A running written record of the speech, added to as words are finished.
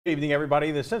Good evening,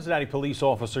 everybody. The Cincinnati police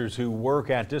officers who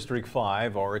work at District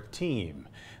 5 are a team.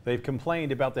 They've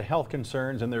complained about the health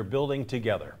concerns in their building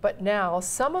together. But now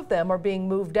some of them are being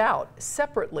moved out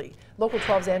separately. Local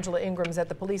 12's Angela Ingram's at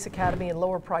the Police Academy in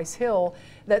Lower Price Hill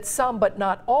that some, but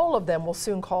not all of them, will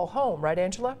soon call home. Right,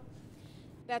 Angela?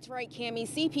 That's right, Cammie.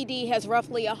 CPD has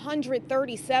roughly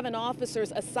 137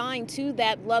 officers assigned to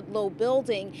that Ludlow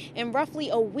building. In roughly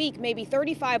a week, maybe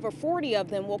 35 or 40 of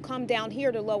them will come down here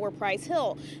to Lower Price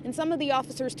Hill. And some of the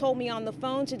officers told me on the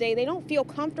phone today they don't feel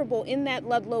comfortable in that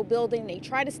Ludlow building. They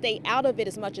try to stay out of it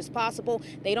as much as possible.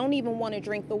 They don't even want to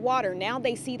drink the water. Now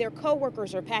they see their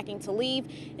coworkers are packing to leave,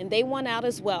 and they want out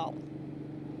as well.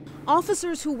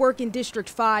 Officers who work in District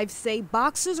 5 say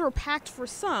boxes are packed for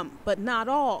some, but not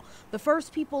all. The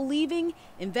first people leaving: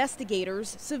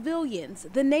 investigators, civilians,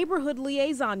 the neighborhood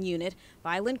liaison unit,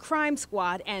 violent crime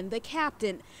squad, and the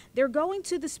captain. They're going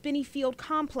to the Spinney Field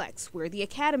Complex, where the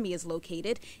academy is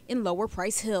located in Lower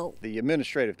Price Hill. The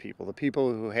administrative people, the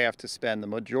people who have to spend the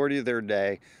majority of their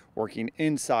day working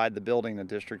inside the building in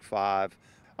District 5,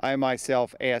 I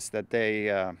myself asked that they,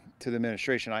 to the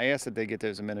administration, I asked that they get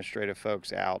those administrative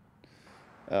folks out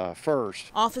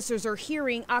first. Officers are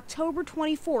hearing October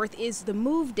 24th is the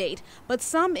move date, but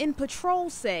some in patrol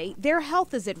say their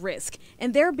health is at risk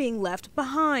and they're being left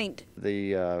behind.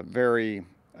 The very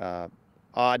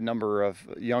odd number of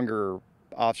younger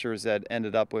officers that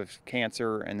ended up with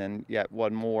cancer, and then yet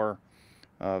one more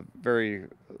very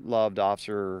loved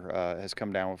officer has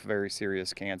come down with very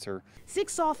serious cancer.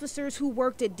 6 officers who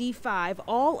worked at D5,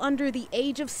 all under the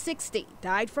age of 60,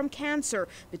 died from cancer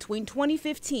between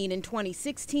 2015 and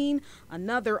 2016.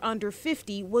 Another under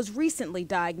 50 was recently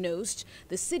diagnosed.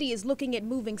 The city is looking at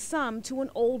moving some to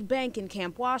an old bank in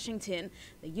Camp Washington.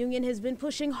 The union has been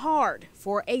pushing hard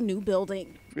for a new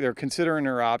building. They're considering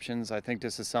their options. I think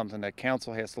this is something that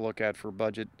council has to look at for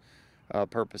budget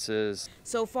purposes.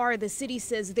 So far, the city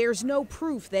says there's no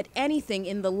proof that anything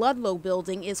in the Ludlow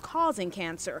building is causing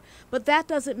cancer, but that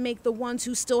doesn't make the ones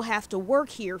who still have to work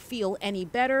here feel any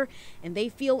better, and they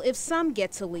feel if some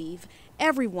get to leave,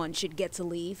 everyone should get to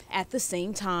leave at the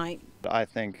same time. I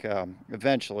think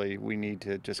eventually we need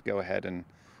to just go ahead and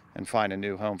find a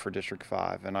new home for District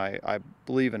 5, and I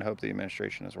believe and hope the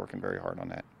administration is working very hard on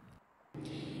that.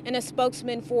 And a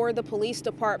spokesman for the police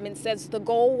department says the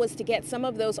goal was to get some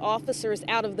of those officers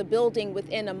out of the building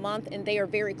within a month, and they are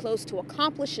very close to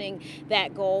accomplishing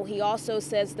that goal. He also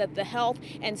says that the health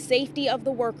and safety of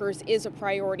the workers is a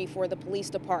priority for the police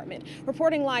department.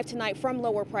 Reporting live tonight from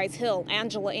Lower Price Hill,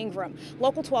 Angela Ingram,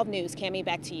 Local 12 News. Cammie,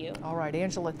 back to you. All right,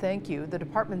 Angela, thank you. The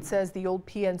department says the old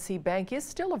PNC Bank is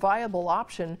still a viable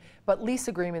option, but lease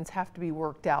agreements have to be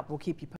worked out. We'll keep you posted.